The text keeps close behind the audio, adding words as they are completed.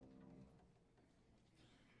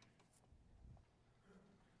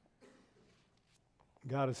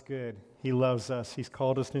God is good. He loves us. He's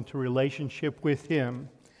called us into relationship with Him.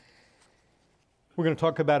 We're going to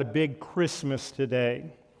talk about a big Christmas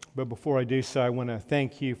today. But before I do so, I want to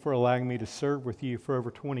thank you for allowing me to serve with you for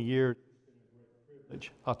over 20 years.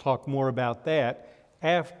 I'll talk more about that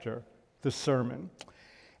after the sermon.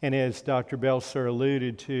 And as Dr. Belser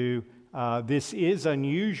alluded to, this is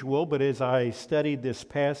unusual, but as I studied this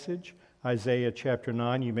passage, Isaiah chapter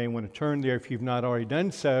 9, you may want to turn there if you've not already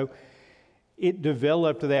done so, it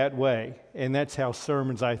developed that way. And that's how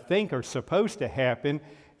sermons, I think, are supposed to happen.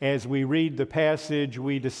 As we read the passage,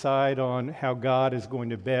 we decide on how God is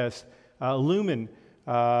going to best illumine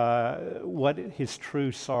what His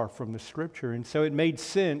truths are from the Scripture. And so it made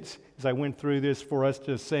sense, as I went through this, for us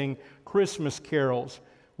to sing Christmas carols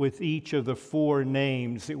with each of the four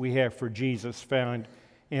names that we have for Jesus found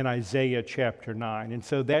in Isaiah chapter 9. And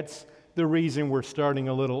so that's the reason we're starting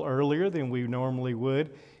a little earlier than we normally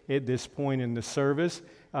would at this point in the service.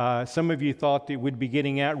 Some of you thought that we'd be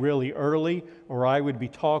getting out really early, or I would be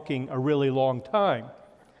talking a really long time.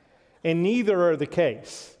 And neither are the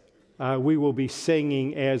case. We will be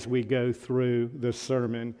singing as we go through the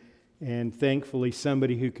sermon, and thankfully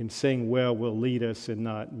somebody who can sing well will lead us and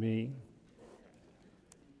not me.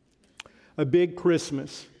 A big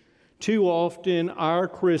Christmas. Too often our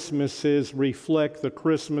Christmases reflect the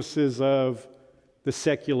Christmases of the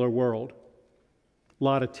secular world. A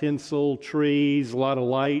lot of tinsel, trees, a lot of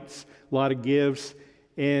lights, a lot of gifts,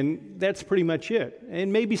 and that's pretty much it.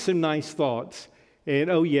 And maybe some nice thoughts, and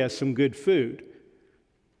oh yes, some good food.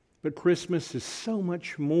 But Christmas is so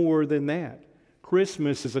much more than that.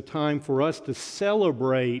 Christmas is a time for us to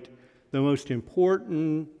celebrate the most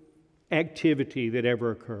important activity that ever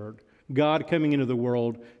occurred. God coming into the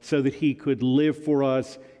world so that He could live for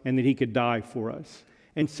us and that He could die for us.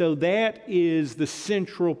 And so that is the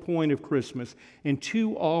central point of Christmas. And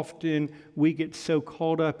too often we get so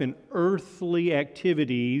caught up in earthly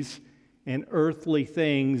activities and earthly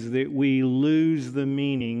things that we lose the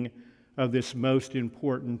meaning of this most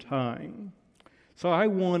important time. So I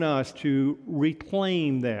want us to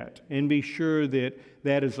reclaim that and be sure that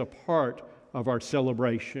that is a part of our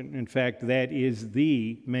celebration. In fact, that is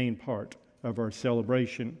the main part of our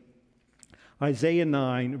celebration. Isaiah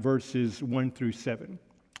 9, verses 1 through 7.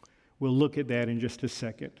 We'll look at that in just a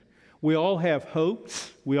second. We all have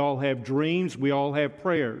hopes, we all have dreams, we all have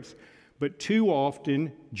prayers. But too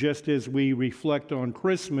often, just as we reflect on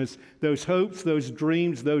Christmas, those hopes, those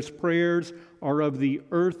dreams, those prayers are of the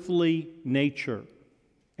earthly nature.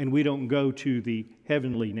 And we don't go to the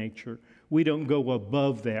heavenly nature. We don't go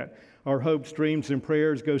above that. Our hopes, dreams, and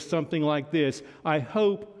prayers go something like this. I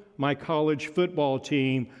hope my college football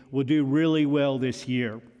team will do really well this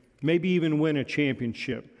year, maybe even win a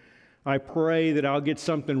championship. I pray that I'll get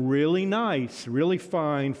something really nice, really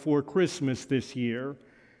fine for Christmas this year.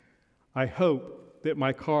 I hope that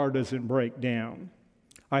my car doesn't break down.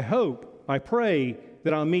 I pray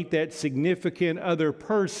that I'll meet that significant other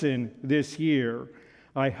person this year.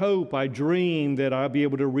 I dream that I'll be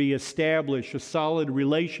able to reestablish a solid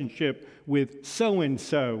relationship with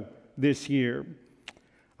so-and-so this year.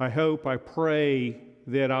 I pray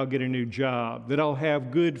that I'll get a new job, that I'll have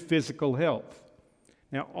good physical health.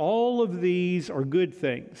 Now, all of these are good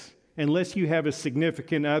things, unless you have a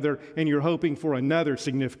significant other and you're hoping for another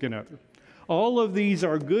significant other. All of these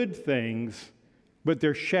are good things, but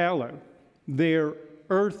they're shallow. They're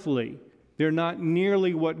earthly. They're not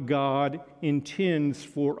nearly what God intends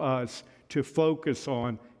for us to focus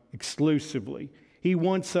on exclusively. He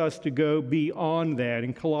wants us to go beyond that.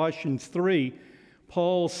 In Colossians 3,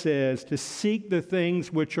 Paul says to seek the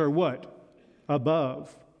things which are what?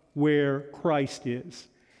 Above, where Christ is.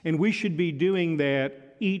 And we should be doing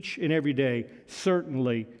that each and every day,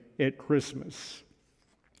 certainly at Christmas.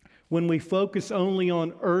 When we focus only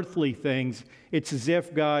on earthly things, it's as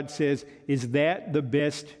if God says, is that the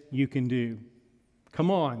best you can do? Come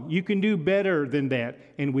on, you can do better than that,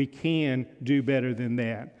 and we can do better than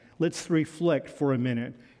that. Let's reflect for a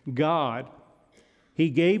minute. God, He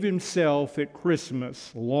gave Himself at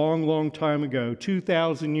Christmas a long, long time ago,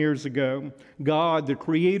 2,000 years ago. God, the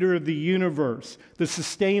creator of the universe, the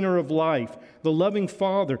sustainer of life, the loving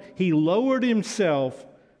Father, He lowered Himself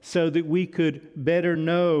so that we could better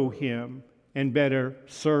know Him and better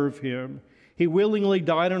serve Him. He willingly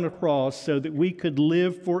died on a cross so that we could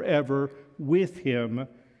live forever with Him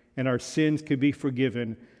and our sins could be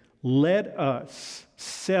forgiven. Let us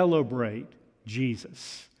celebrate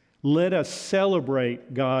Jesus. Let us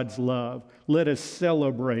celebrate God's love. Let us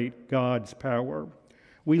celebrate God's power.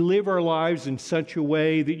 We live our lives in such a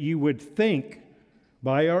way that you would think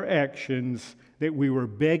by our actions that we were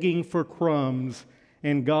begging for crumbs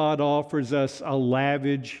and God offers us a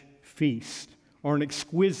lavish feast or an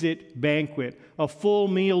exquisite banquet, a full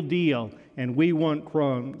meal deal, and we want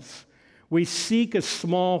crumbs. We seek a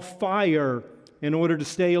small fire in order to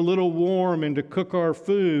stay a little warm and to cook our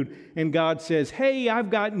food, and God says, hey, I've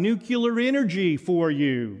got nuclear energy for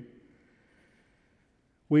you.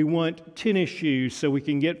 We want tennis shoes so we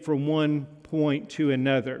can get from one point to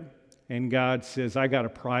another. And God says, I got a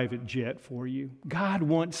private jet for you. God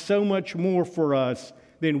wants so much more for us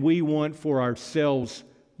than we want for ourselves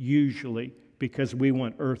usually, because we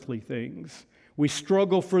want earthly things. We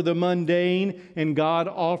struggle for the mundane, and God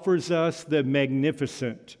offers us the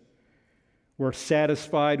magnificent. We're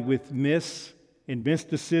satisfied with myths and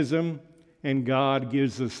mysticism, and God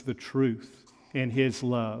gives us the truth and His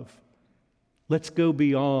love. Let's go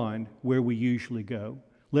beyond where we usually go.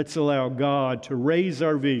 Let's allow God to raise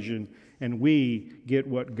our vision, and we get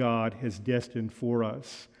what God has destined for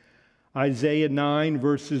us. Isaiah 9,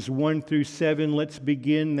 verses 1 through 7, let's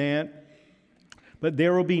begin that. But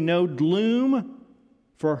there will be no gloom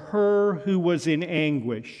for her who was in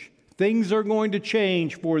anguish. Things are going to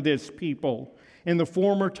change for this people. In the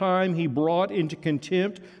former time, He brought into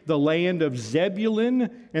contempt the land of Zebulun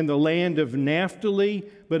and the land of Naphtali,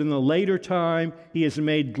 but in the later time, He has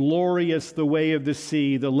made glorious the way of the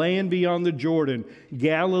sea, the land beyond the Jordan,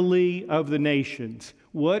 Galilee of the nations.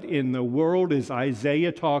 What in the world is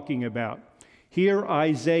Isaiah talking about? Here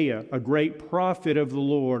Isaiah, a great prophet of the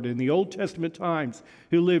Lord in the Old Testament times,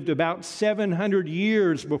 who lived about 700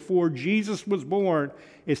 years before Jesus was born,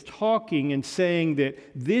 is talking and saying that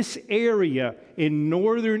this area in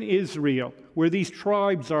northern Israel, where these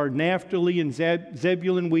tribes are, Naphtali and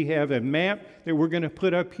Zebulun, we have a map that we're going to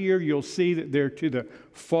put up here. You'll see that they're to the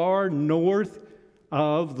far north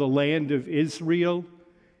of the land of Israel.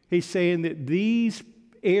 He's saying that these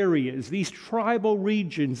areas, these tribal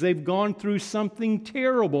regions, they've gone through something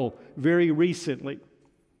terrible very recently.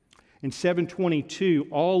 In 722,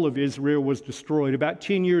 all of Israel was destroyed. About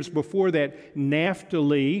 10 years before that,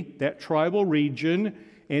 Naphtali, that tribal region,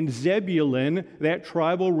 and Zebulun, that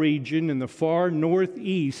tribal region in the far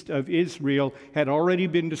northeast of Israel, had already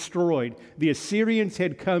been destroyed. The Assyrians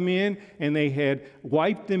had come in and they had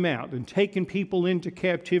wiped them out and taken people into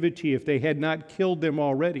captivity if they had not killed them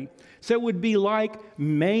already. So it would be like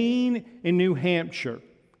Maine and New Hampshire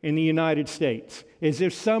in the United States, as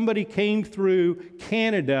if somebody came through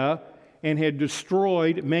Canada and had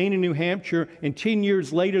destroyed Maine and New Hampshire, and 10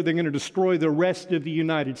 years later they're going to destroy the rest of the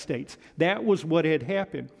United States. That was what had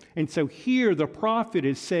happened. And so here the prophet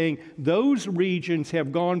is saying those regions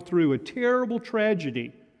have gone through a terrible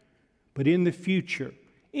tragedy, but in the future,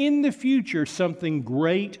 something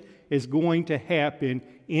great is going to happen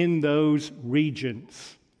in those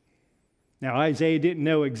regions. Now, Isaiah didn't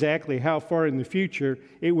know exactly how far in the future.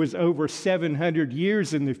 It was over 700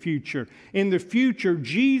 years in the future. In the future,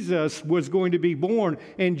 Jesus was going to be born,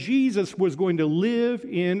 and Jesus was going to live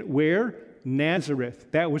in where? Nazareth.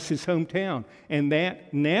 That was his hometown. And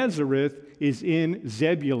that Nazareth is in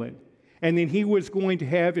Zebulun. And then he was going to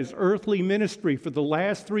have his earthly ministry for the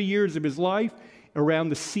last 3 years of his life around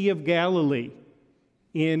the Sea of Galilee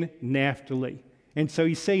in Naphtali. And so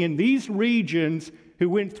he's saying these regions who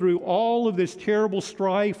went through all of this terrible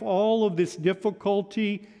strife, all of this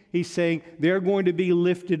difficulty, he's saying they're going to be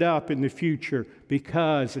lifted up in the future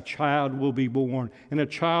because a child will be born and a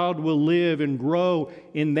child will live and grow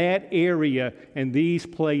in that area, and these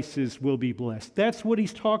places will be blessed. That's what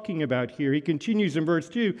he's talking about here. He continues in verse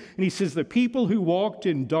 2, and he says, the people who walked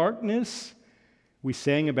in darkness, we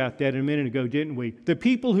sang about that a minute ago, didn't we? The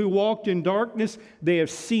people who walked in darkness, they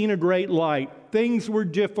have seen a great light. Things were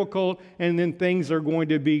difficult, and then things are going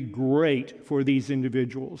to be great for these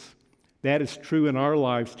individuals. That is true in our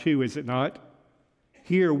lives too, is it not?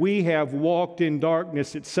 Here we have walked in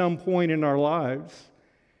darkness at some point in our lives.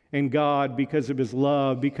 And God, because of His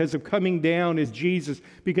love, because of coming down as Jesus,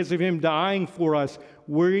 because of Him dying for us,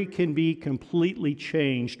 we can be completely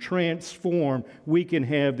changed, transformed. We can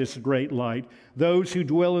have this great light. Those who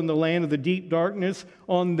dwell in the land of the deep darkness,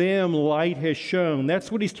 on them light has shone.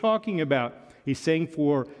 That's what he's talking about. He's saying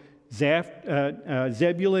for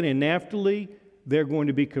Zebulun and Naphtali, they're going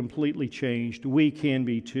to be completely changed. We can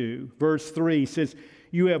be too. Verse 3 says,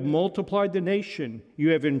 you have multiplied the nation. You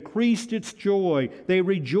have increased its joy. They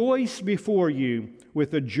rejoice before you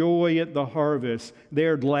with a joy at the harvest. They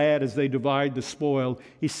are glad as they divide the spoil.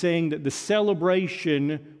 He's saying that the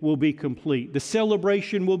celebration will be complete. The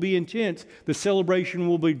celebration will be intense. The celebration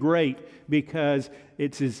will be great because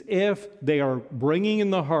it's as if they are bringing in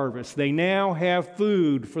the harvest. They now have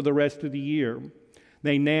food for the rest of the year.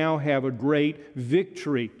 They now have a great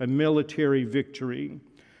victory, a military victory.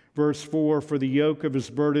 Verse 4, for the yoke of his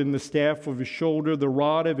burden, the staff of his shoulder, the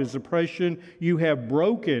rod of his oppression, you have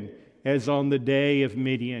broken as on the day of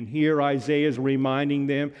Midian. Here Isaiah is reminding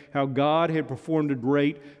them how God had performed a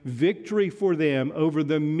great victory for them over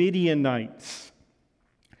the Midianites.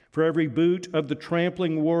 For every boot of the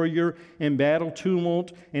trampling warrior in battle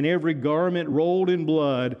tumult and every garment rolled in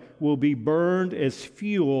blood will be burned as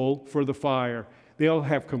fuel for the fire. They'll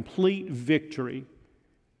have complete victory.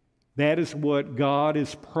 That is what God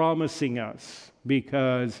is promising us,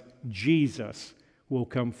 because Jesus will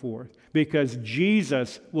come forth, because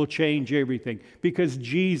Jesus will change everything, because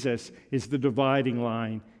Jesus is the dividing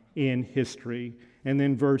line in history. And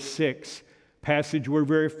then verse 6, passage we're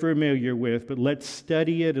very familiar with, but let's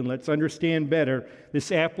study it and let's understand better this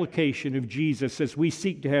application of Jesus as we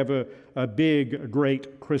seek to have a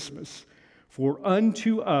great Christmas. For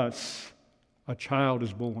unto us a child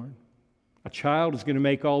is born. A child is going to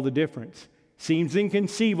make all the difference. Seems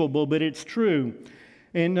inconceivable, but it's true.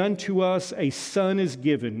 And unto us a son is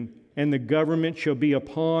given, and the government shall be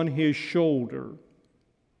upon his shoulder.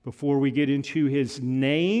 Before we get into his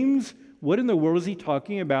names, what in the world is he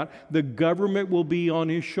talking about? The government will be on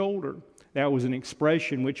his shoulder. That was an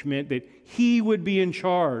expression which meant that he would be in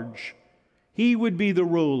charge. He would be the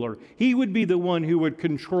ruler. He would be the one who would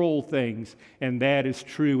control things. And that is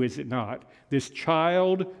true, is it not? This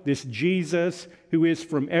child, this Jesus, who is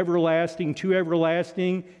from everlasting to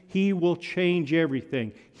everlasting, he will change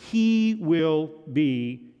everything. He will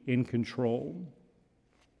be in control.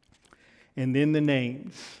 And then the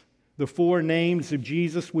names. The 4 names of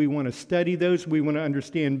Jesus, we want to study those. We want to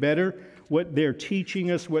understand better what they're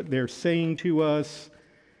teaching us, what they're saying to us.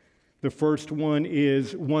 The first one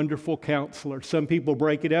is Wonderful Counselor. Some people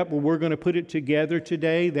break it up, but we're going to put it together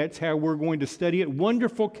today. That's how we're going to study it.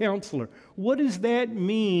 Wonderful Counselor. What does that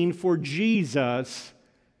mean for Jesus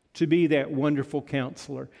to be that wonderful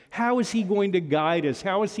counselor? How is he going to guide us?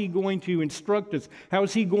 How is he going to instruct us? How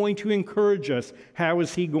is he going to encourage us? How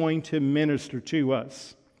is he going to minister to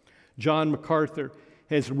us? John MacArthur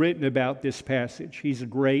has written about this passage. He's a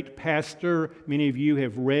great pastor. Many of you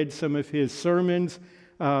have read some of his sermons.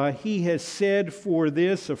 He has said for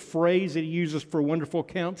this, a phrase that he uses for wonderful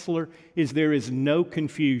counselor is there is no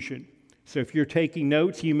confusion. So if you're taking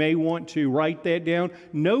notes, you may want to write that down.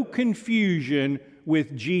 No confusion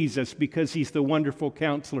with Jesus, because he's the wonderful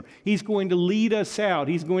counselor. He's going to lead us out.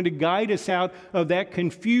 He's going to guide us out of that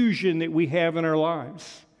confusion that we have in our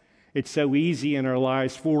lives. It's so easy in our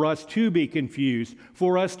lives for us to be confused,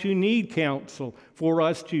 for us to need counsel, for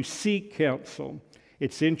us to seek counsel.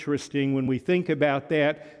 It's interesting when we think about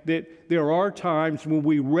that there are times when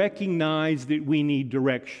we recognize that we need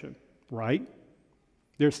direction, right?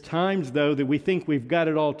 There's times, though, that we think we've got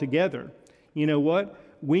it all together. You know what?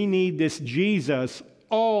 We need this Jesus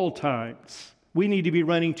all times. We need to be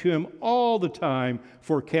running to him all the time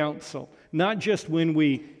for counsel, not just when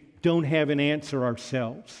we don't have an answer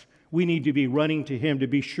ourselves. We need to be running to him to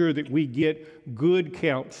be sure that we get good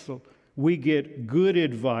counsel, we get good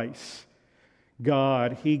advice.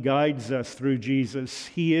 God, he guides us through Jesus.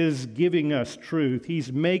 He is giving us truth.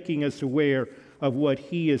 He's making us aware of what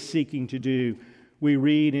he is seeking to do. We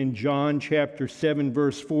read in John chapter 7,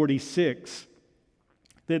 verse 46,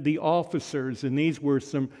 that the officers, and these were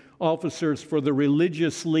some officers for the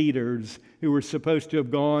religious leaders who were supposed to have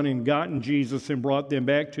gone and gotten Jesus and brought them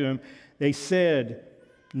back to him, they said,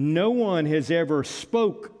 "No one has ever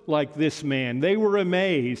spoke like this man." They were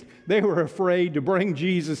amazed. They were afraid to bring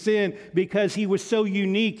Jesus in because he was so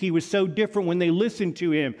unique. He was so different. When they listened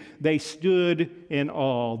to him, they stood in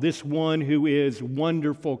awe. This one who is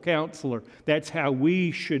wonderful counselor. That's how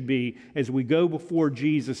we should be as we go before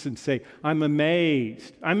Jesus and say, I'm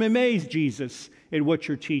amazed, Jesus, at what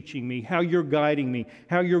you're teaching me, how you're guiding me,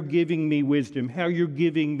 how you're giving me wisdom, how you're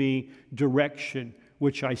giving me direction,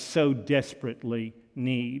 which I so desperately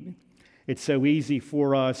need. It's so easy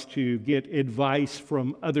for us to get advice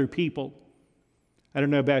from other people. I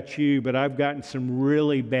don't know about you, but I've gotten some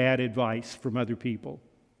really bad advice from other people.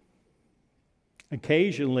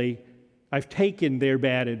 Occasionally, I've taken their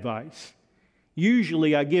bad advice.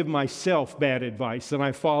 Usually, I give myself bad advice and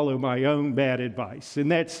I follow my own bad advice, and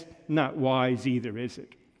that's not wise either, is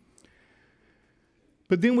it?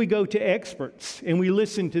 But then we go to experts and we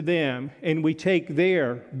listen to them and we take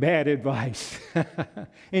their bad advice.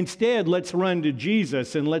 Instead, let's run to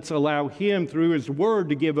Jesus and let's allow him through his word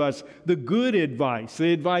to give us the good advice,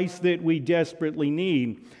 the advice that we desperately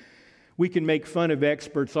need. We can make fun of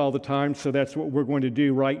experts all the time, so that's what we're going to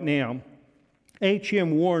do right now.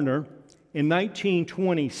 H.M. Warner, in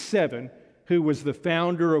 1927, who was the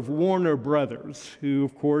founder of Warner Brothers, who,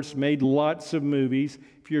 of course, made lots of movies.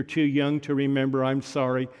 If you're too young to remember, I'm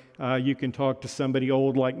sorry. You can talk to somebody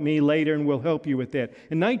old like me later, and we'll help you with that.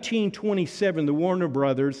 In 1927, the Warner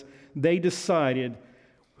Brothers, they decided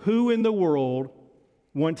who in the world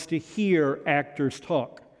wants to hear actors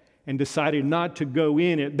talk, and decided not to go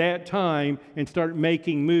in at that time and start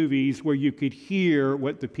making movies where you could hear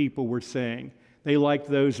what the people were saying. They liked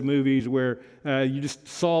those movies where you just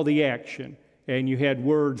saw the action and you had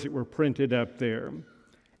words that were printed up there.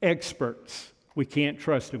 Experts. We can't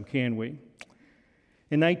trust them, can we?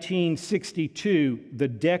 In 1962, the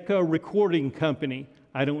Decca Recording Company,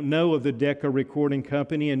 I don't know of the Decca Recording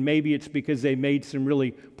Company, and maybe it's because they made some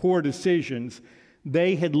really poor decisions.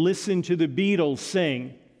 They had listened to the Beatles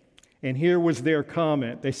sing, and here was their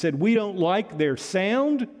comment. They said, "We don't like their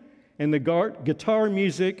sound, and the guitar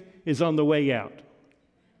music is on the way out."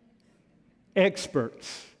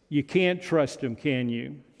 Experts. You can't trust them, can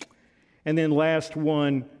you? And then last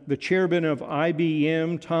one, the chairman of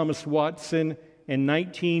IBM, Thomas Watson, in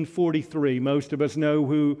 1943. Most of us know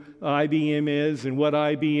who IBM is and what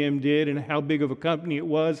IBM did and how big of a company it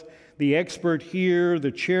was. The expert here,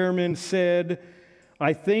 the chairman, said,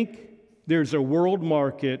 "I think there's a world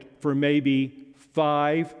market for maybe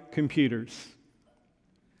 5 computers."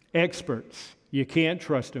 Experts. You can't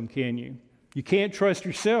trust them, can you? You can't trust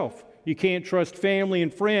yourself. You can't trust family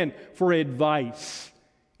and friend for advice.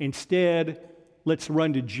 Instead, let's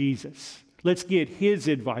run to Jesus. Let's get His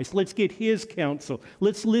advice. Let's get His counsel.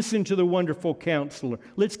 Let's listen to the wonderful counselor.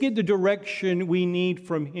 Let's get the direction we need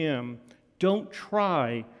from Him. Don't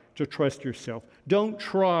try to trust yourself. Don't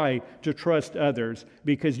try to trust others,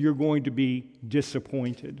 because you're going to be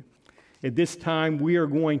disappointed. At this time, we are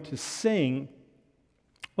going to sing,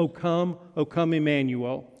 O come,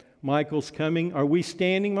 Emmanuel." Michael's coming. Are we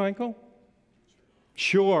standing, Michael?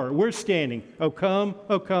 Sure, we're standing. O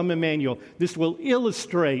come, Emmanuel. This will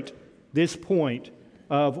illustrate this point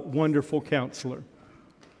of wonderful counselor.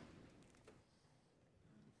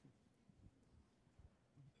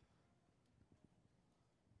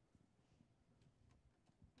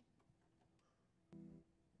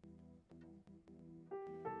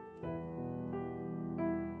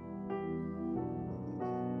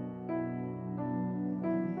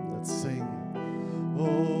 Let's sing.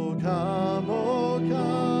 O come,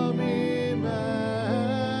 Emmanuel,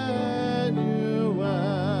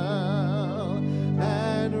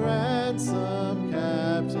 and ransom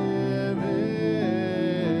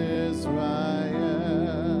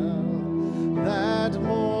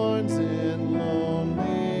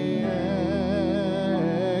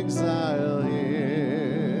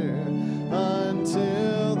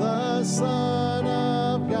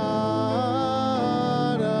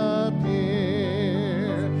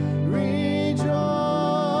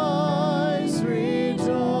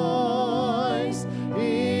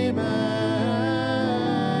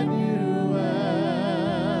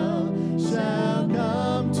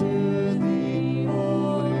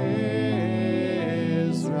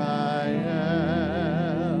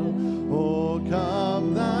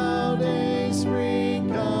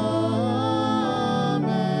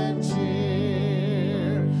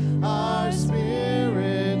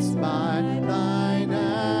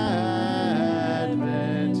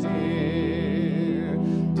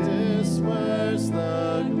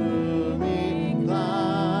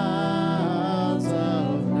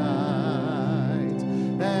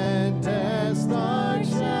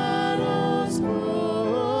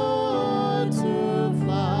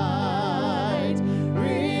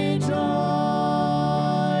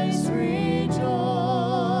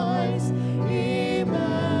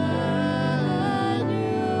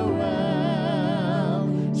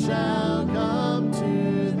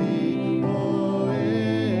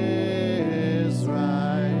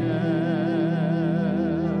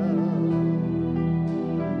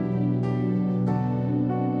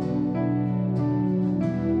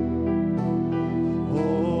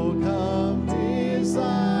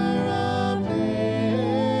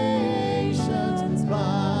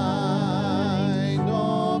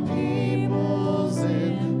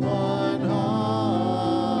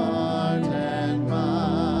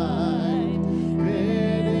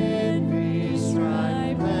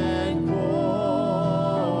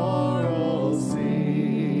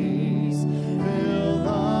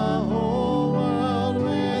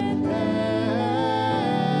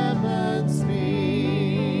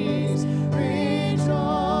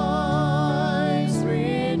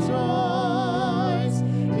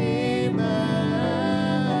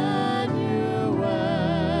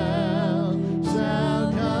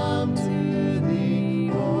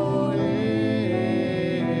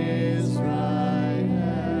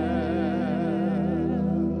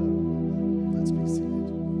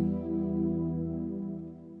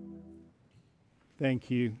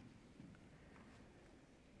Thank you.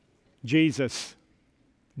 Jesus,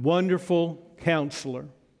 wonderful counselor.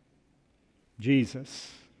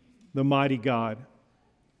 Jesus, the mighty God.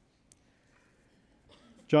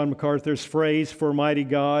 John MacArthur's phrase for mighty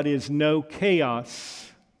God is no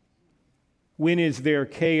chaos. When is there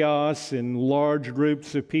chaos in large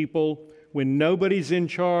groups of people? When nobody's in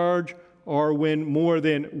charge or when more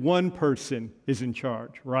than one person is in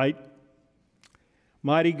charge, right?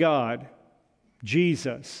 Mighty God,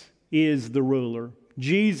 Jesus is the ruler.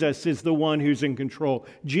 Jesus is the one who's in control.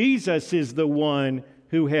 Jesus is the one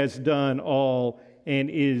who has done all and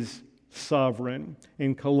is sovereign.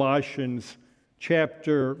 In Colossians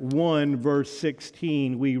chapter 1, verse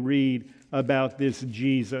 16, we read about this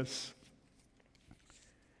Jesus.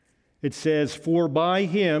 It says, "For by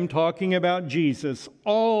him," talking about Jesus,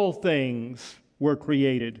 "all things were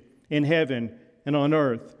created in heaven and on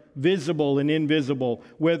earth, visible and invisible,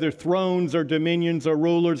 whether thrones or dominions or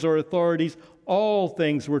rulers or authorities, all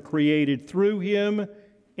things were created through him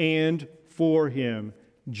and for him."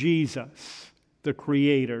 Jesus, the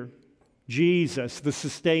Creator. Jesus, the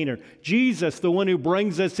Sustainer. Jesus, the one who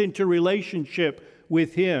brings us into relationship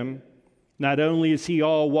with him. Not only is he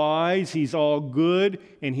all wise, he's all good,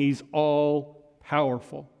 and he's all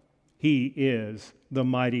powerful. He is the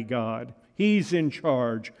mighty God. He's in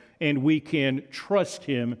charge, and we can trust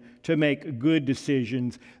him to make good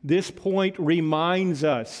decisions. This point reminds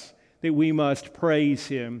us that we must praise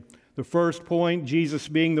him. The first point, Jesus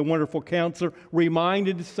being the wonderful counselor,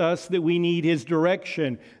 reminded us that we need his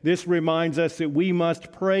direction. This reminds us that we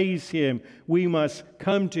must praise him. We must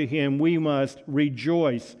come to him. We must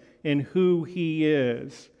rejoice in who he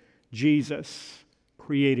is. Jesus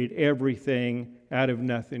created everything out of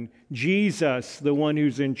nothing. Jesus, the one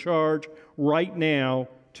who's in charge right now,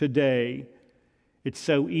 today. It's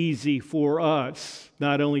so easy for us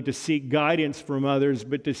not only to seek guidance from others,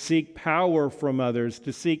 but to seek power from others,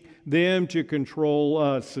 to seek them to control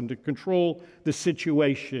us and to control the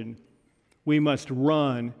situation. We must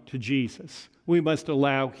run to Jesus. We must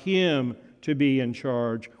allow him to be in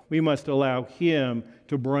charge. We must allow him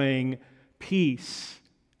to bring peace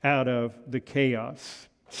out of the chaos,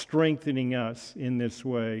 strengthening us in this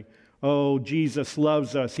way. Oh, Jesus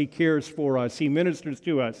loves us. He cares for us. He ministers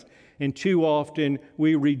to us. And too often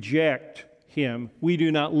we reject him. We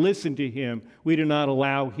do not listen to him. We do not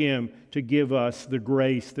allow him to give us the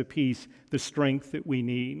grace, the peace, the strength that we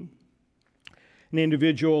need. An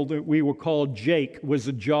individual that we were called Jake was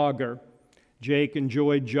a jogger. Jake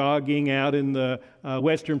enjoyed jogging out in the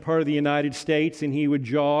western part of the United States, and he would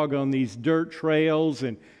jog on these dirt trails,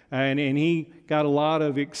 and he got a lot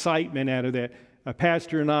of excitement out of that. A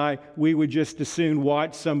pastor and I, we would just as soon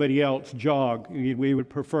watch somebody else jog. We would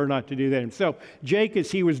prefer not to do that himself. Jake, as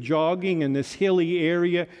he was jogging in this hilly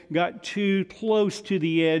area, got too close to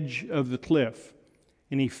the edge of the cliff,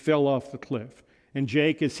 and he fell off the cliff. And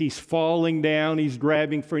Jake, as he's falling down, he's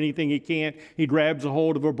grabbing for anything he can. He grabs a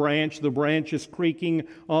hold of a branch. The branch is creaking,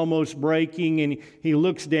 almost breaking, and he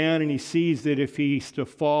looks down and he sees that if he's to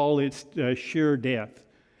fall, it's sure death.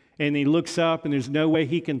 And he looks up, and there's no way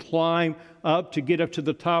he can climb up to get up to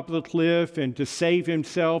the top of the cliff and to save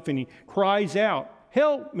himself. And he cries out,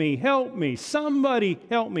 help me, somebody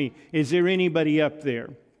help me. Is there anybody up there?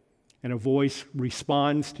 And a voice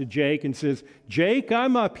responds to Jake and says, Jake,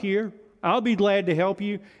 I'm up here. I'll be glad to help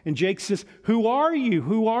you. And Jake says, who are you?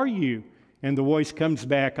 Who are you? And the voice comes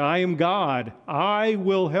back, I am God. I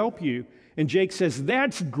will help you. And Jake says,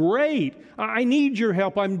 that's great. I need your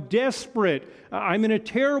help. I'm desperate. I'm in a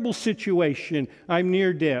terrible situation. I'm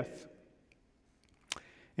near death.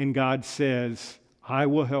 And God says, I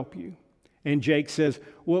will help you. And Jake says,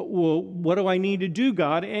 well, what do I need to do,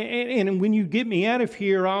 God? And when you get me out of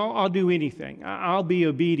here, I'll do anything. I'll be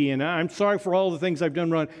obedient. I'm sorry for all the things I've done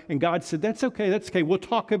wrong. And God said, that's okay. We'll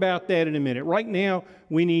talk about that in a minute. Right now,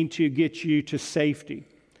 we need to get you to safety.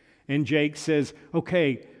 And Jake says,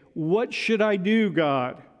 okay, what should I do,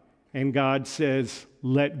 God? And God says,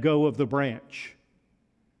 let go of the branch.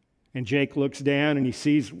 And Jake looks down and he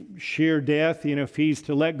sees sheer death, if he's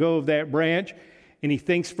to let go of that branch. And he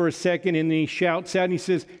thinks for a second and then he shouts out and he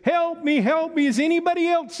says, help me, is anybody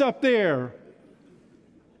else up there?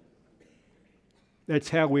 That's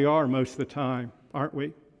how we are most of the time, aren't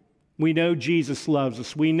we? We know Jesus loves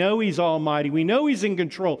us. We know he's almighty. We know he's in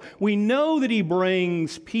control. We know that he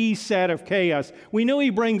brings peace out of chaos. We know he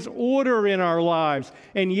brings order in our lives.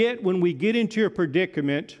 And yet when we get into a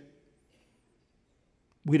predicament,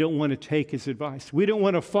 we don't want to take his advice. We don't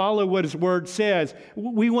want to follow what his word says.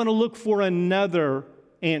 We want to look for another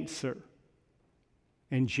answer.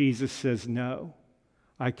 And Jesus says, no.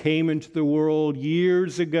 I came into the world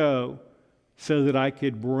years ago so that I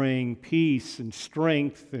could bring peace and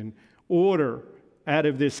strength and order out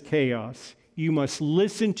of this chaos. You must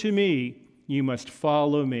listen to me, you must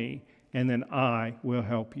follow me, and then I will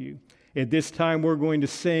help you. At this time, we're going to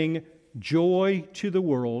sing Joy to the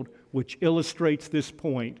World, which illustrates this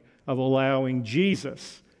point of allowing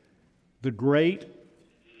Jesus, the great,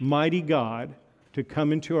 mighty God, to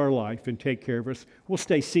come into our life and take care of us. We'll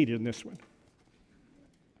stay seated in this one.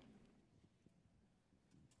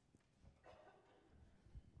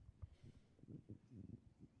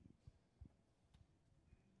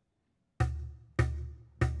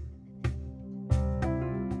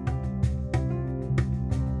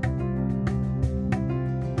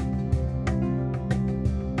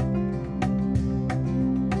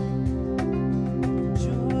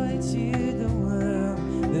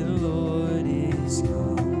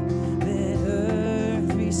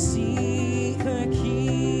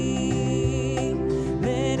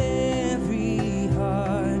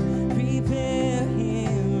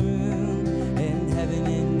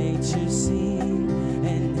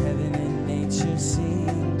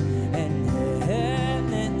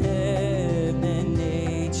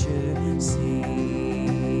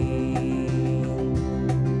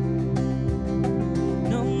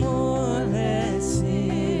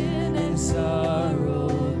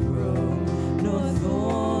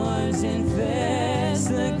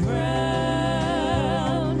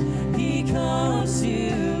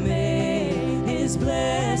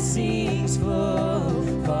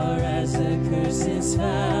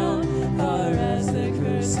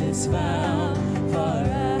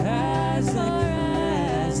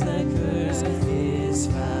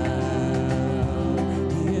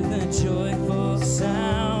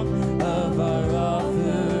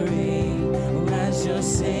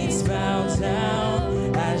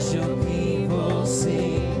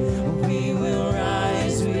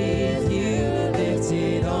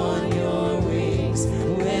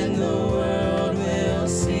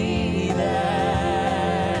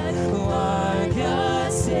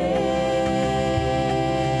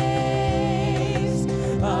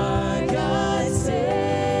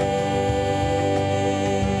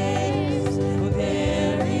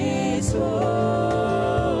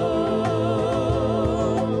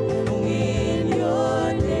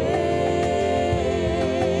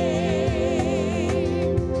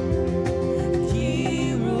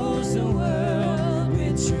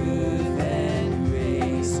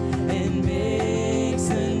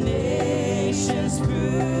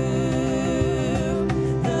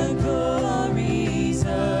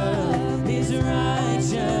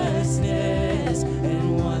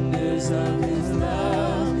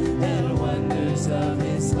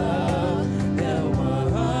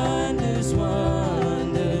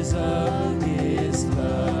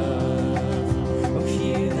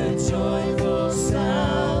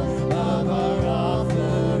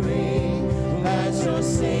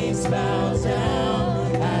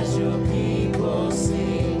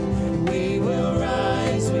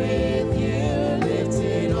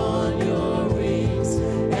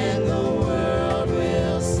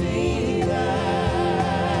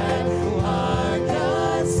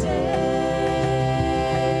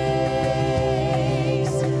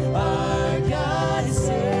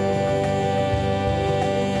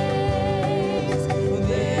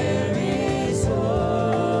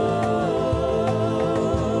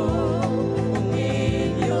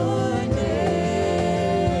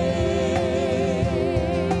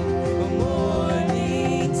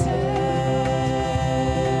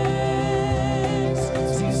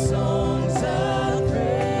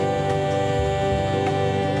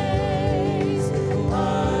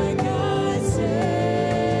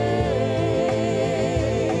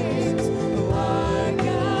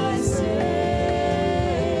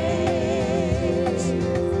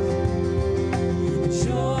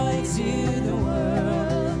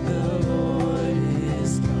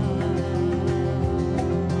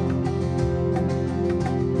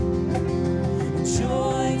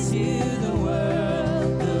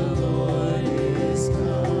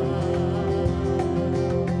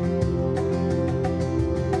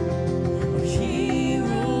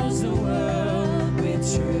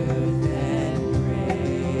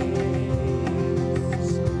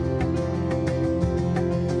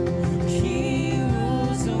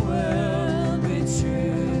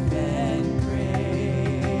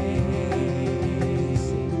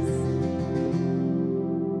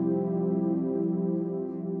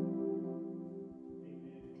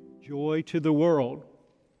 Joy to the world.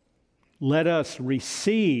 Let us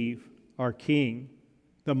receive our King,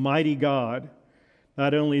 the mighty God.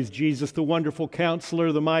 Not only is Jesus the wonderful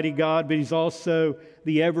counselor, the mighty God, but he's also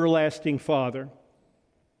the everlasting Father.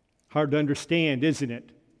 Hard to understand, isn't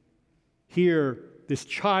it? Here, this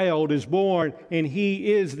child is born, and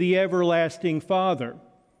he is the everlasting Father.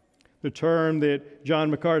 The term that John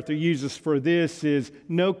MacArthur uses for this is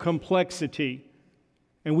no complexity.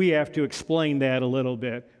 And we have to explain that a little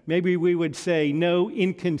bit. Maybe we would say no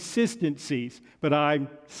inconsistencies, but I'm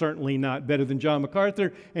certainly not better than John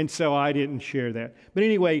MacArthur, and so I didn't share that. But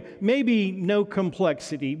anyway, maybe no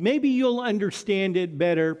complexity. Maybe you'll understand it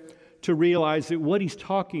better to realize that what he's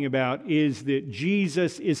talking about is that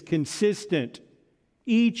Jesus is consistent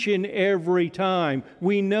each and every time.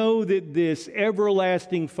 We know that this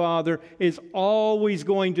everlasting Father is always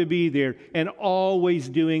going to be there and always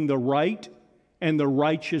doing the right and the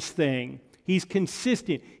righteous thing. He's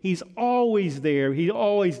consistent. He's always there. He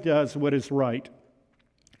always does what is right.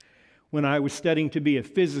 When I was studying to be a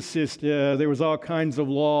physicist, there was all kinds of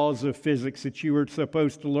laws of physics that you were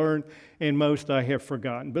supposed to learn, and most I have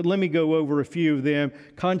forgotten. But let me go over a few of them.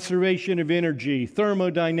 Conservation of energy,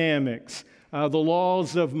 thermodynamics, the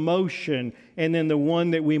laws of motion, and then the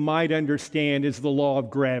one that we might understand is the law of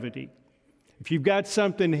gravity. If you've got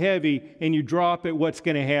something heavy and you drop it, what's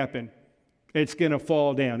going to happen? It's going to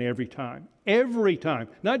fall down every time. Every time.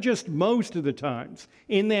 Not just most of the times.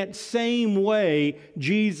 In that same way,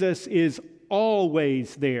 Jesus is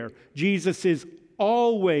always there. Jesus is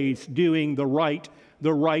always doing the right,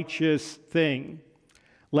 the righteous thing.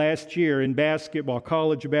 Last year in basketball,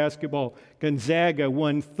 college basketball, Gonzaga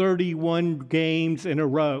won 31 games in a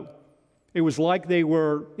row. It was like they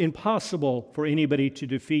were impossible for anybody to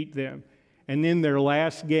defeat them. And then their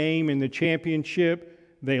last game in the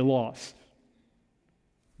championship, they lost.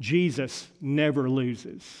 Jesus never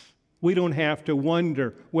loses. We don't have to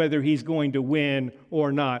wonder whether he's going to win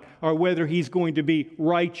or not, or whether he's going to be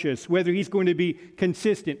righteous, whether he's going to be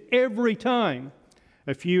consistent every time.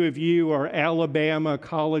 A few of you are Alabama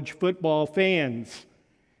college football fans,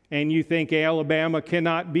 and you think Alabama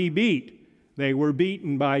cannot be beat. They were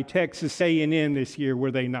beaten by Texas A&M this year, were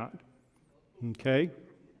they not? Okay?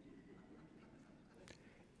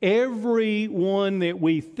 Everyone that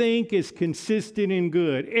we think is consistent and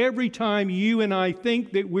good, every time you and I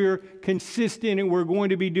think that we're consistent and we're going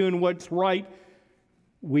to be doing what's right,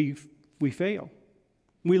 we fail.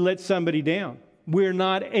 We let somebody down. We're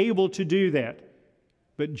not able to do that.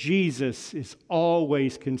 But Jesus is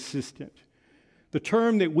always consistent. The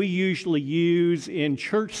term that we usually use in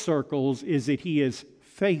church circles is that he is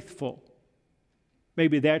faithful.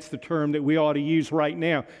 Maybe that's the term that we ought to use right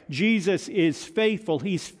now. Jesus is faithful.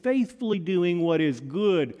 He's faithfully doing what is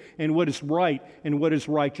good and what is right and what is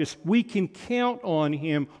righteous. We can count on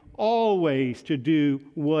him always to do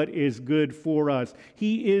what is good for us.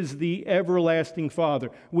 He is the everlasting Father.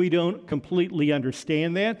 We don't completely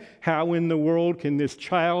understand that. How in the world can this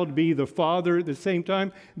child be the Father at the same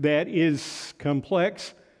time? That is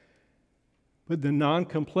complex. But the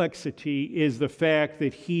non-complexity is the fact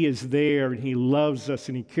that he is there and he loves us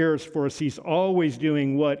and he cares for us. He's always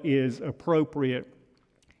doing what is appropriate.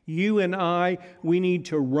 You and I, we need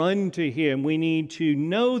to run to him. We need to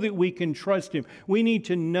know that we can trust him. We need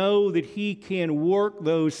to know that he can work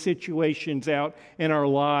those situations out in our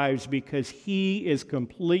lives because he is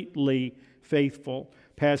completely faithful.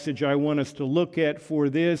 Passage I want us to look at for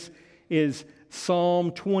this is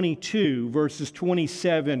Psalm 22, verses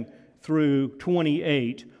 27 through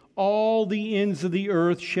 28. All the ends of the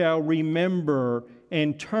earth shall remember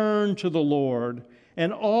and turn to the Lord,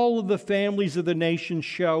 and all of the families of the nations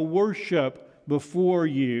shall worship before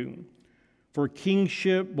you. For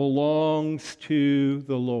kingship belongs to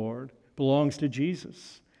the Lord, belongs to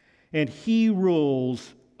Jesus, and he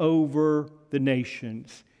rules over the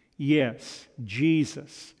nations. Yes,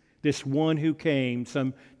 Jesus, this one who came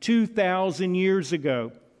some 2,000 years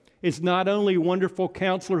ago, is not only a wonderful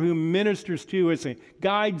counselor who ministers to us and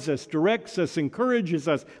guides us, directs us, encourages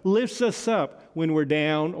us, lifts us up when we're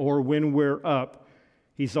down or when we're up.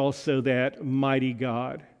 He's also that mighty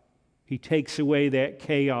God. He takes away that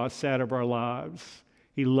chaos out of our lives.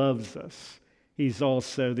 He loves us. He's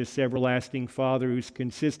also this everlasting Father who's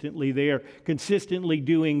consistently there, consistently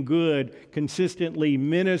doing good, consistently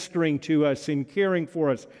ministering to us and caring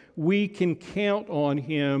for us. We can count on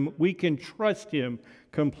him. We can trust him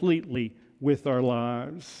completely with our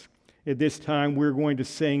lives. At this time, we're going to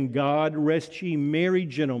sing God Rest Ye Merry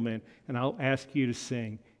Gentlemen, and I'll ask you to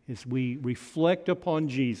sing as we reflect upon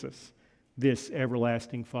Jesus, this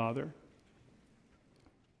everlasting Father.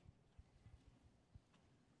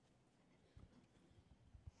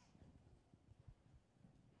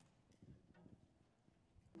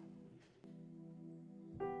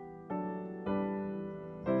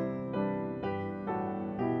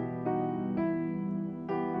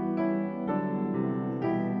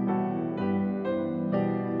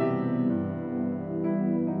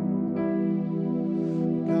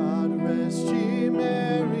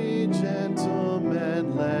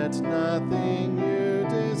 nothing you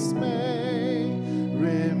dismay.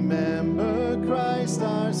 Remember Christ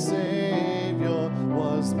our Savior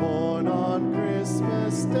was born on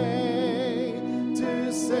Christmas Day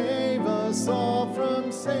to save us all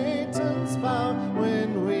from Satan's power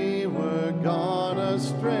when we were gone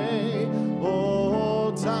astray.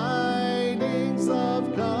 Oh, tidings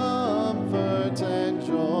of comfort and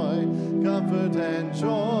joy, comfort and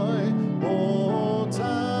joy. Oh,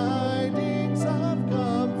 tidings of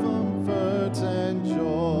comfort and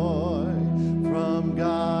joy from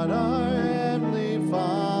God our Heavenly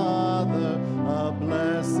Father, a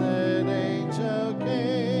blessed angel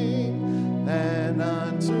came, and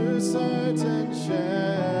unto certain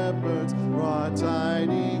shepherds brought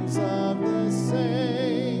tidings of the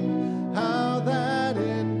same, how that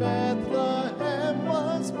in Bethlehem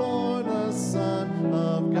was born a Son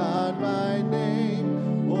of God by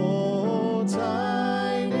name. Oh,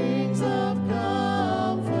 tidings of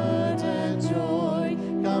comfort and joy,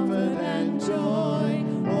 comfort and joy.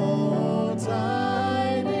 Oh,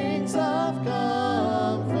 tidings of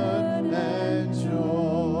comfort and joy.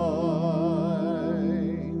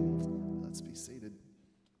 Let's be seated.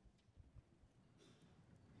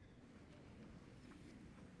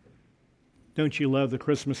 Don't you love the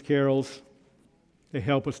Christmas carols? They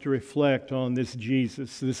help us to reflect on this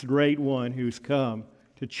Jesus, this great one who's come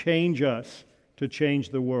to change us, to change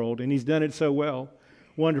the world. And he's done it so well.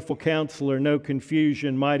 Wonderful Counselor, no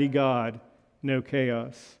confusion. Mighty God, no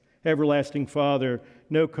chaos. Everlasting Father,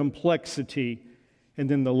 no complexity. And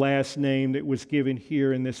then the last name that was given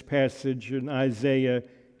here in this passage in Isaiah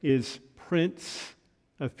is Prince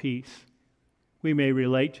of Peace. We may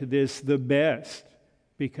relate to this the best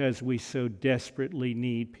because we so desperately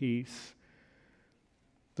need peace.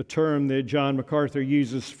 The term that John MacArthur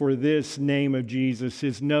uses for this name of Jesus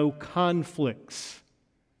is no conflicts.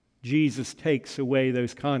 Jesus takes away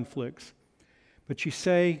those conflicts. But you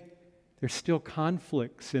say, there's still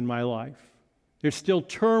conflicts in my life. There's still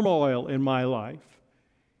turmoil in my life.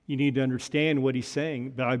 You need to understand what he's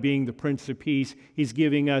saying. By being the Prince of Peace, he's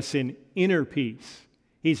giving us an inner peace.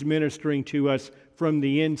 He's ministering to us from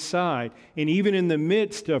the inside. And even in the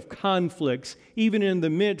midst of conflicts, even in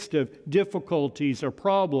the midst of difficulties or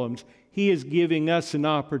problems, he is giving us an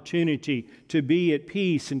opportunity to be at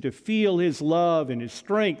peace and to feel his love and his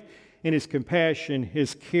strength and his compassion,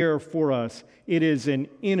 his care for us. It is an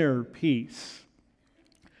inner peace.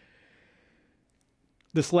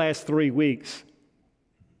 This last 3 weeks,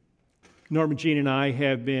 Norma Jean and I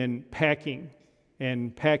have been packing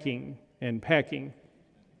and packing and packing.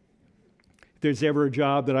 If there's ever a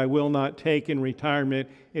job that I will not take in retirement,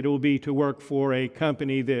 it will be to work for a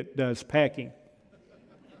company that does packing.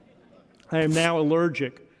 I am now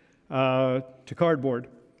allergic to cardboard.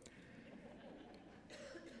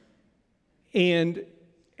 And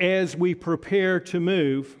as we prepare to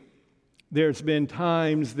move, there's been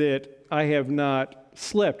times that I have not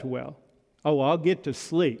slept well. Oh, I'll get to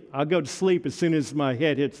sleep. I'll go to sleep as soon as my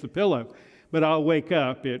head hits the pillow. But I'll wake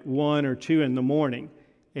up at 1 or 2 in the morning,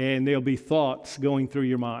 and there'll be thoughts going through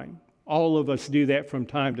your mind. All of us do that from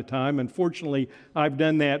time to time. Unfortunately, I've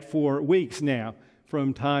done that for weeks now,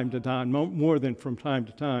 from time to time, more than from time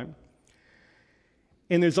to time.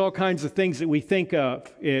 And there's all kinds of things that we think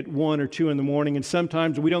of at 1 or 2 in the morning, and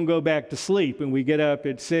sometimes we don't go back to sleep, and we get up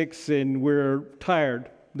at 6 and we're tired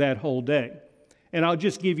that whole day. And I'll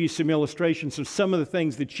just give you some illustrations of some of the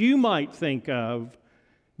things that you might think of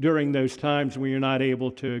during those times when you're not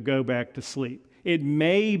able to go back to sleep. It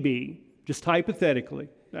may be, just hypothetically,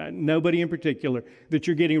 nobody in particular, that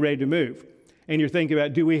you're getting ready to move. And you're thinking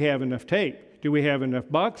about, do we have enough tape? Do we have enough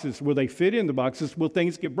boxes? Will they fit in the boxes? Will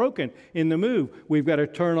things get broken in the move? We've got to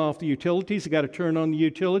turn off the utilities. We've got to turn on the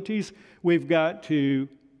utilities. We've got to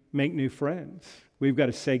make new friends. We've got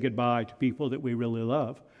to say goodbye to people that we really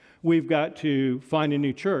love. We've got to find a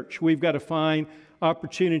new church. We've got to find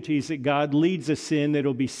opportunities that God leads us in that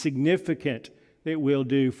will be significant that we'll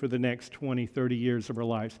do for the next 20, 30 years of our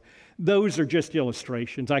lives. Those are just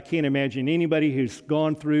illustrations. I can't imagine anybody who's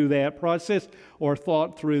gone through that process or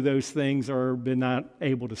thought through those things or been not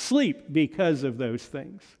able to sleep because of those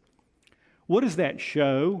things. What does that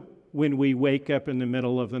show when we wake up in the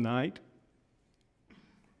middle of the night?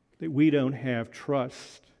 That we don't have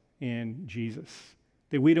trust in Jesus.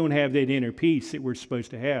 That we don't have that inner peace that we're supposed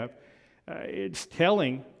to have. It's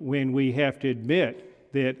telling when we have to admit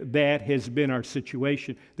that that has been our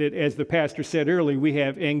situation. That, as the pastor said earlier, we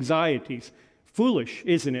have anxieties. Foolish,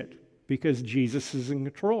 isn't it? Because Jesus is in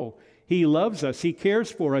control. He loves us. He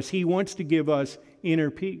cares for us. He wants to give us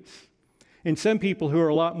inner peace. And some people who are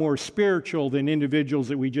a lot more spiritual than individuals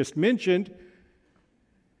that we just mentioned,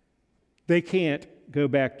 they can't go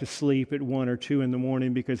back to sleep at 1 or 2 in the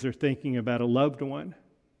morning because they're thinking about a loved one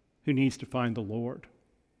who needs to find the Lord.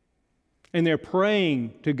 And they're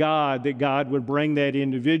praying to God that God would bring that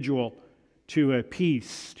individual to a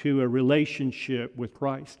peace, to a relationship with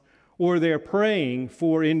Christ. Or they're praying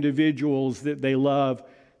for individuals that they love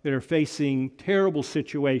that are facing terrible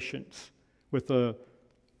situations with a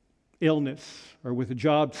illness or with a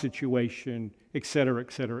job situation, etc.,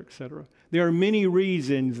 etc., etc. There are many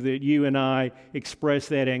reasons that you and I express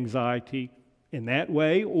that anxiety in that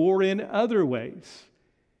way or in other ways.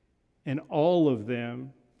 And all of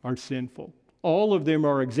them are sinful. All of them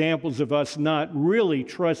are examples of us not really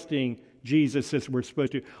trusting Jesus as we're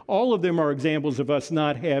supposed to. All of them are examples of us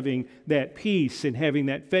not having that peace and having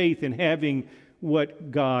that faith and having what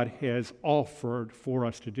God has offered for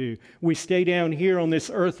us to do. We stay down here on this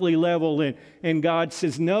earthly level and God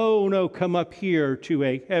says, no, come up here to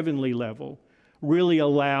a heavenly level. Really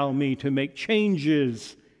allow me to make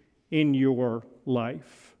changes in your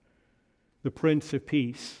life. The Prince of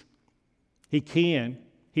Peace. He can.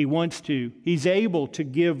 He wants to. He's able to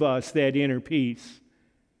give us that inner peace.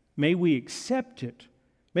 May we accept it.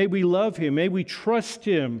 May we love Him. May we trust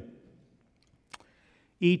Him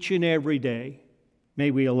each and every day. May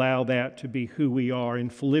we allow that to be who we are. In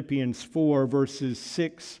Philippians 4, verses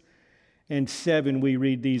 6 and 7, we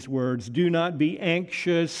read these words, "Do not be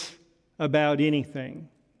anxious about anything,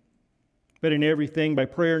 but in everything by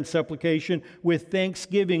prayer and supplication, with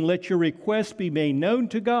thanksgiving, let your requests be made known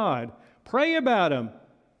to God." Pray about them.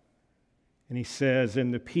 And he says,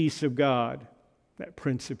 "And the peace of God," that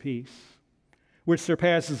Prince of Peace, "which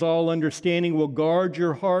surpasses all understanding, will guard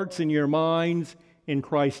your hearts and your minds in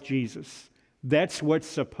Christ Jesus." That's what's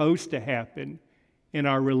supposed to happen in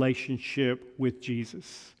our relationship with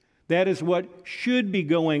Jesus. That is what should be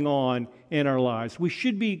going on in our lives. We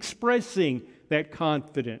should be expressing that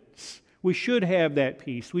confidence. We should have that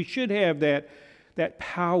peace. We should have that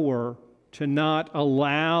power to not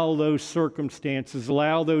allow those circumstances,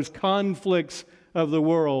 allow those conflicts of the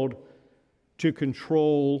world to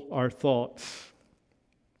control our thoughts.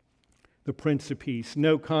 The Prince of Peace,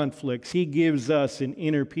 no conflicts. He gives us an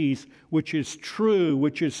inner peace which is true,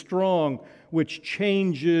 which is strong, which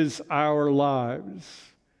changes our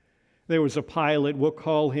lives. There was a pilot, we'll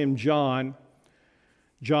call him John.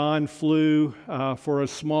 John flew for a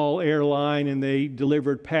small airline and they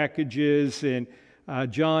delivered packages. And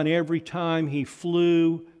John, every time he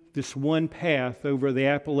flew this one path over the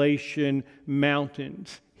Appalachian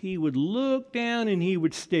Mountains, he would look down and he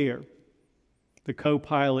would stare. The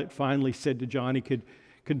co-pilot finally said to John, he could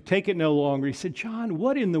take it no longer. He said, "John,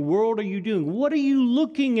 what in the world are you doing? What are you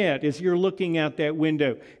looking at as you're looking out that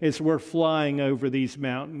window as we're flying over these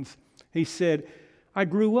mountains?" He said, "I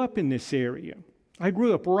grew up in this area. I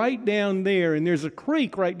grew up right down there, and there's a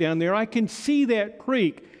creek right down there. I can see that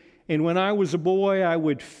creek. And when I was a boy, I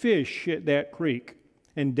would fish at that creek.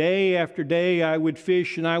 And day after day, I would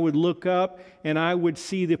fish, and I would look up, and I would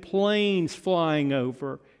see the planes flying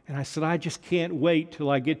over. And I said, I just can't wait till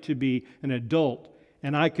I get to be an adult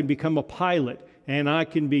and I can become a pilot and I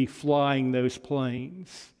can be flying those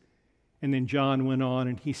planes." And then John went on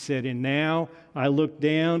and he said, "And now I look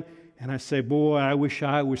down and I say, boy, I wish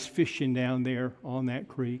I was fishing down there on that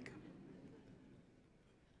creek."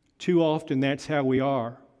 Too often that's how we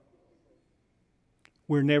are.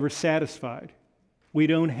 We're never satisfied. We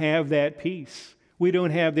don't have that peace. We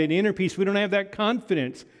don't have that inner peace. We don't have that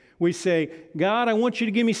confidence. We say, "God, I want you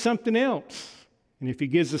to give me something else." And if He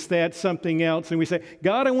gives us that something else, and we say,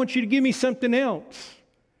 "God, I want you to give me something else."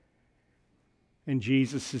 And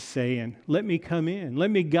Jesus is saying, "Let me come in.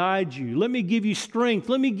 Let me guide you. Let me give you strength.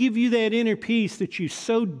 Let me give you that inner peace that you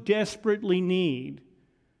so desperately need."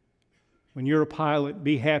 When you're a pilot,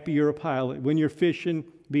 be happy you're a pilot. When you're fishing,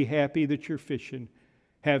 be happy that you're fishing.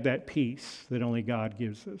 Have that peace that only God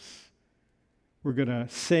gives us. We're going to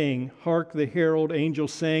sing, "Hark the Herald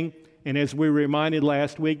Angels Sing." And as we were reminded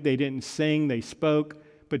last week, they didn't sing, they spoke.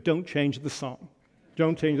 But don't change the song.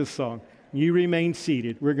 Don't change the song. You remain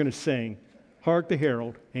seated. We're going to sing, "Hark the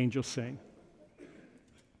Herald Angels Sing."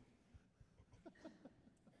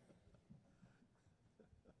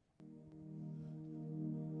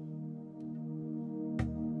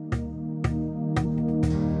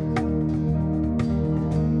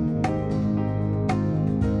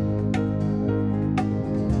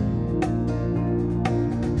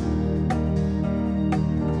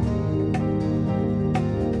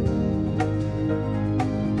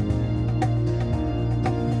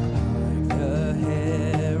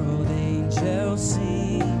 Herald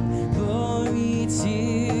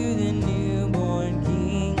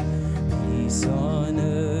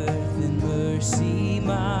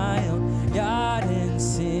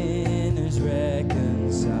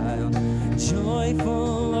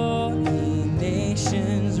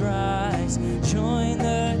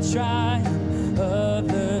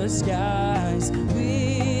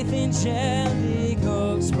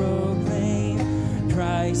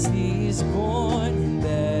Christ is born in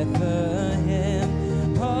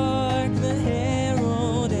Bethlehem. Hark the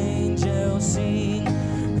herald angels sing,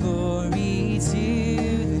 glory to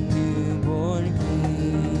the newborn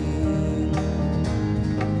King.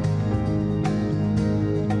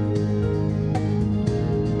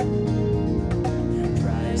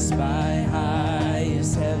 Christ by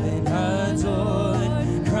highest heaven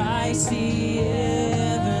adored, Christ the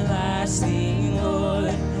everlasting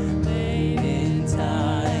Lord. Late in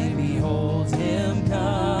time, behold him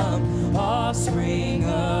come, offspring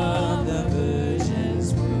of the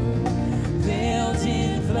Virgin's womb. Veiled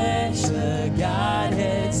in flesh, the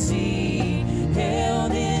Godhead see,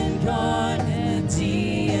 hailed incarnate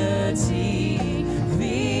deity.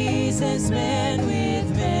 Pleased as man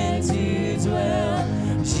with men to dwell,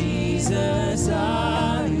 Jesus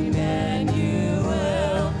our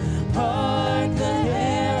Emmanuel. Hark the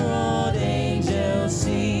herald angels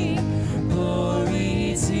sing,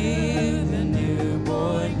 glory to the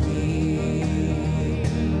newborn King.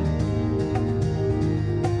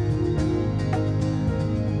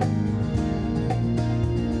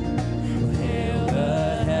 Hail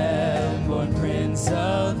the heaven-born Prince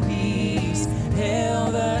of Peace, hail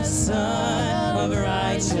the Son of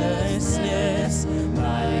righteousness.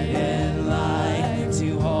 Light and light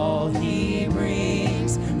to all he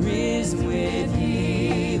brings, risen with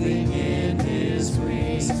healing in his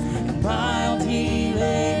wings. And mild he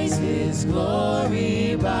lays his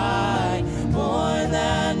glory by, born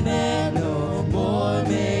that men no more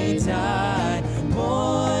may die,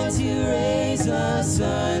 born to raise the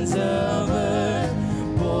sons of earth,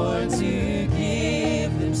 born to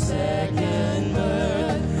give them second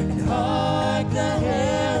birth. And hark the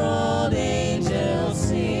herald angels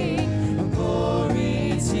sing,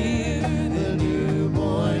 glory to the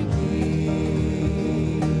newborn King.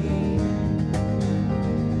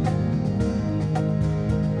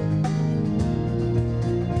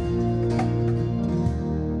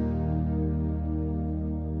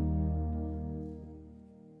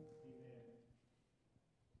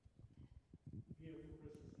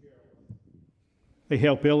 They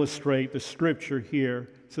help illustrate the scripture here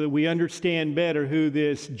so that we understand better who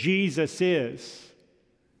this Jesus is,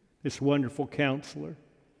 this wonderful counselor,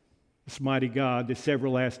 this mighty God, this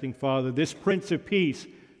everlasting Father, this Prince of Peace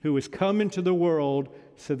who has come into the world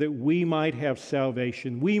so that we might have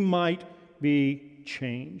salvation, we might be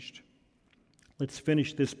changed. Let's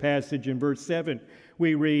finish this passage in verse 7.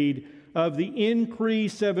 We read, of the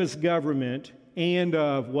increase of his government and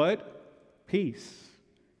of what? Peace.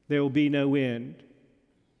 There will be no end.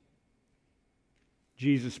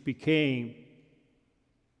 Jesus became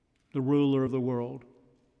the ruler of the world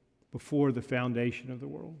before the foundation of the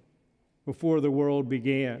world, before the world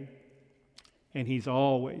began. And he's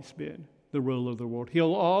always been the ruler of the world.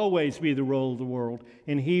 He'll always be the ruler of the world,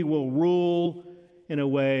 and he will rule in a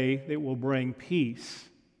way that will bring peace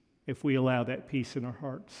if we allow that peace in our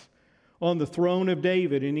hearts. On the throne of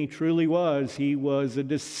David, and he truly was, he was a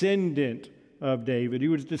descendant of David. He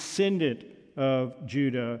was a descendant of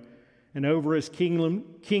Judah. And over his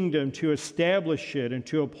kingdom to establish it and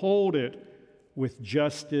to uphold it with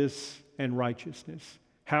justice and righteousness.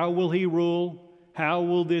 How will he rule? How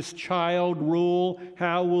will this child rule?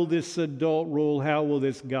 How will this adult rule? How will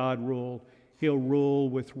this God rule? He'll rule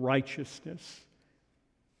with righteousness,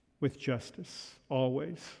 with justice,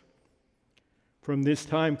 always. From this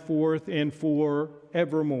time forth and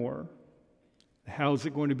forevermore. How is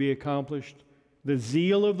it going to be accomplished? The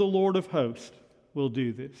zeal of the Lord of hosts will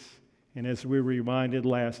do this. And as we were reminded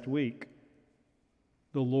last week,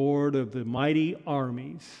 the Lord of the mighty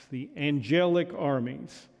armies, the angelic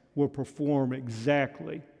armies, will perform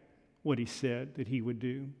exactly what he said that he would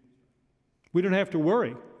do. We don't have to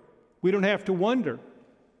worry. We don't have to wonder.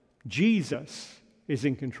 Jesus is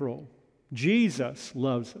in control. Jesus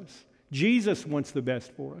loves us. Jesus wants the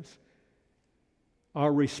best for us.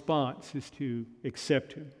 Our response is to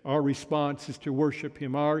accept him. Our response is to worship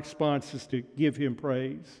him. Our response is to give him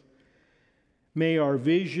praise. May our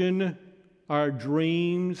vision, our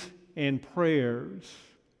dreams, and prayers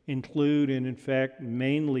include and, in fact,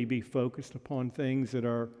 mainly be focused upon things that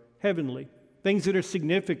are heavenly, things that are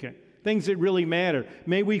significant, things that really matter.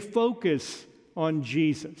 May we focus on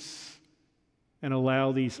Jesus and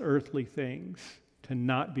allow these earthly things to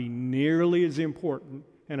not be nearly as important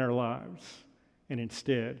in our lives, and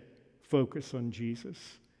instead focus on Jesus.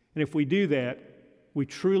 And if we do that, we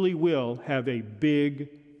truly will have a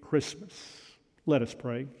big Christmas. Let us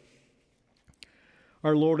pray.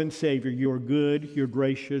 Our Lord and Savior, you are good, you're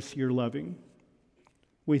gracious, you're loving.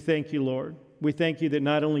 We thank you, Lord, We thank you that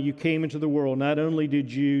not only you came into the world, not only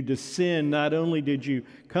did you descend, not only did you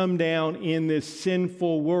come down in this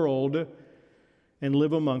sinful world and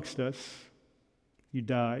live amongst us, you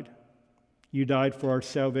died. You died for our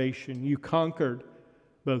salvation. You conquered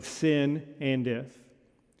both sin and death.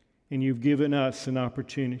 And you've given us an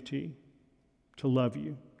opportunity to love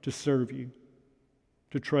you, to serve you,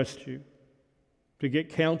 to trust you, to get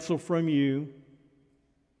counsel from you,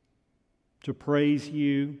 to praise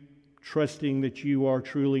you, trusting that you are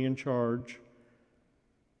truly in charge,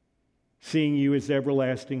 seeing you as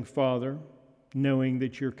everlasting Father, knowing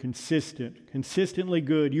that you're consistently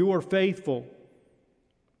good. You are faithful,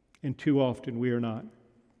 and too often we are not.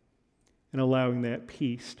 And allowing that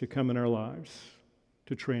peace to come in our lives,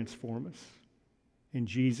 to transform us. In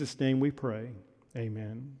Jesus' name we pray.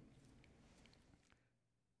 Amen.